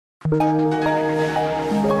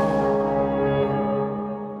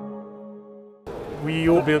We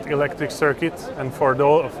built electric circuit, and for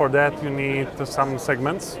that you need some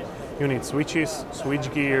segments. You need switches,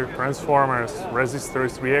 switchgear, transformers,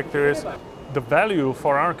 resistors, reactors. The value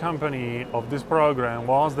for our company of this program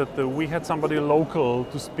was that we had somebody local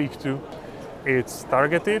to speak to. It's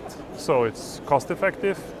targeted, so it's cost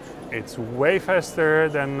effective. It's way faster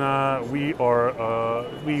than we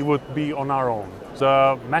would be on our own.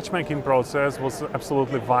 The matchmaking process was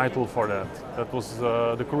absolutely vital for that. That was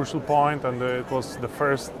the crucial point, and it was the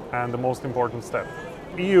first and the most important step.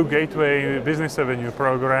 EU Gateway Business Avenue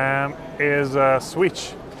program is a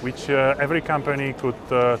switch which every company could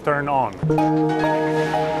turn on.